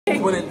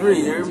23,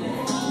 you hear me?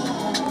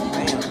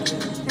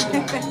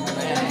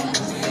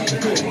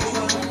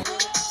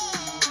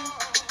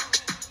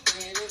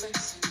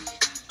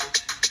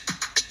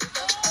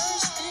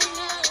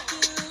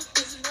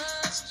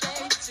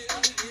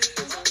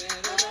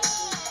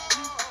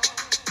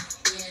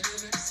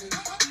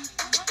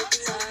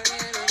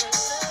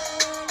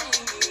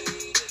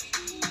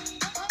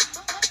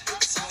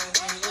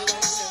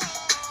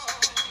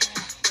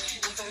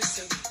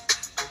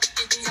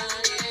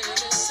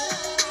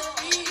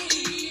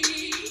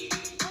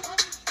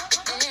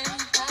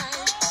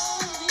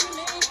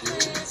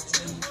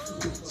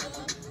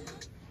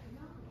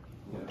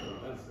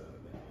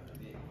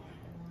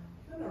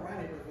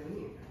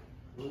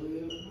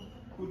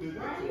 Who did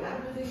that?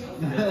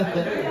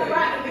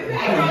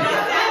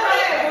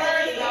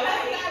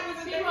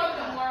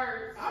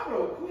 I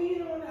wrote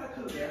Queen on that.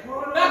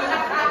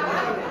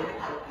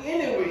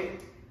 Anyway,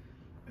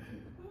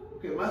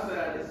 okay, my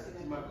side is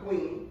my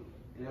Queen,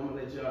 and I'm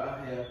gonna let y'all.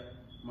 I have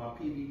my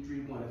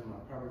PV31 is my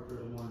Proverb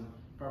 31.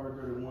 Proverb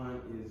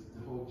 31 is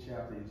the whole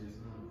chapter. It's just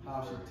how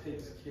she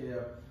takes care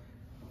of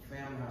her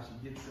family, how she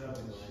gets up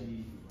and she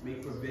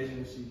makes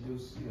provisions. She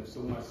does so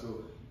much. So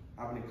I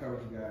would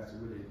encourage you guys to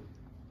really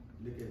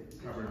look at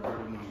Proverb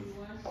 31.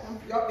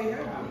 Y'all, they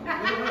have one.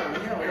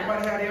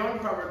 Everybody have their own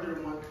Proverb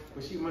 31,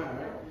 but she mine,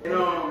 right? And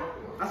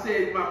I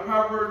said my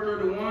Proverb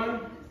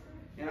 31,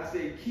 and I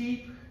said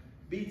keep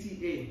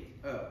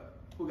BTA up.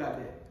 Who got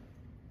that?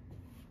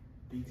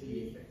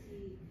 BTA.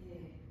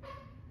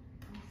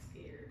 I'm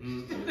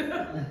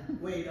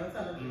scared. Wait, don't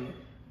tell me.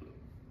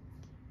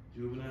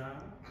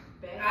 Juvenile.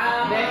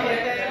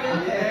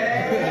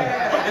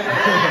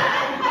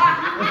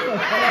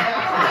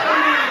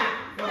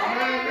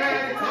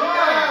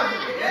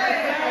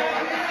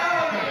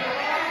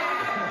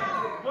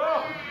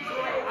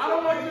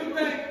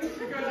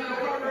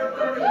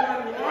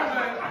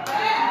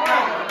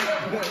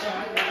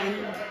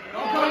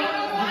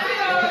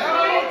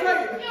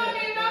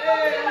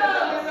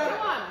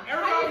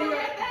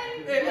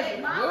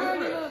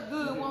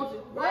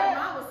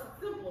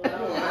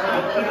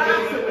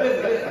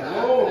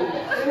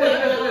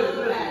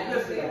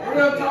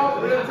 Real talk.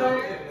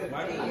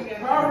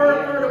 Proverb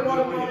 31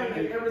 woman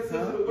in every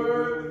sense of the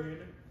word,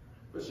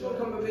 but she'll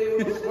come to bed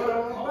with a sweater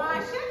on. I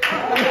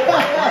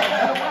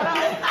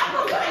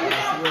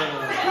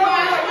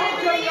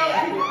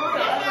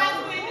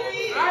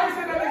ain't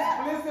saying that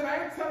explicit. I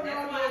ain't telling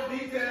y'all no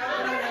details.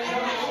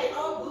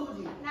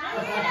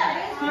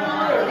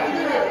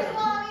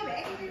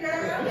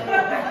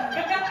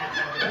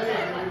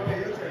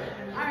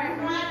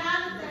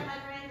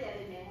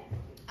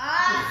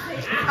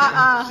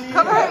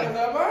 Come on.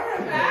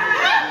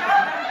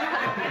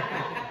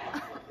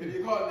 If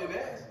you call it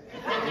that.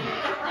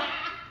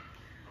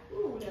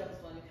 Ooh, that was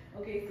funny.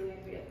 Okay, so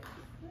anyway,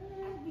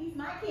 he's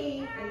my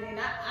king, and then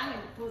I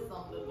didn't put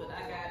something, but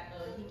I got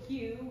he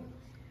cute.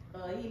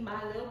 He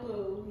my little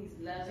boo. He's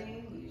loving.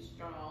 He's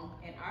strong.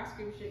 And our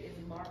scripture is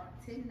Mark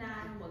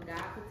 10:9. What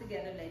God put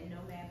together, let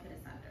no man put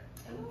asunder.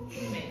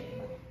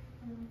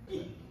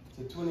 Amen.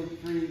 To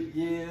 23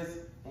 years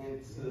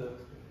and to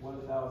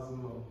 1,000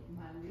 more.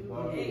 My new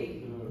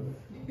day.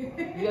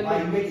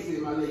 Like mix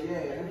it, my nigga.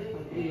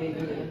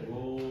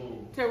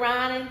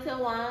 Tawaina and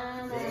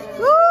Tawaina.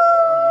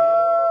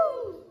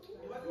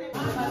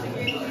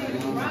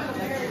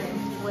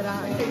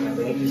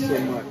 Thank you so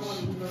much.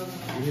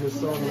 You hear the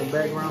song in the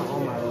background? All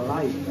my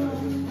life,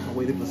 I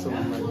waited for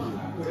someone like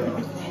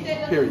you.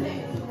 Period.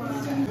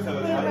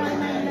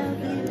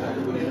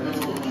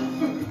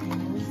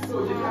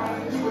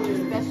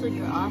 Especially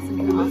you're awesome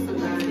person,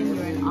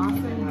 you're an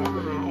awesome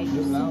guy,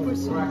 you're super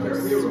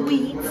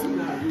sweet,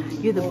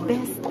 you're the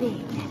best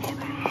thing that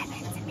ever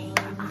happened to me,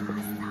 you're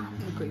awesome,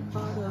 you're a great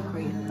father, a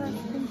great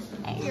husband,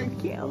 and you're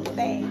cute,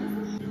 thanks.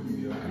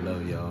 I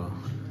love y'all.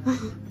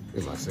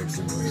 It's my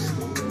sexy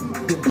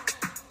voice.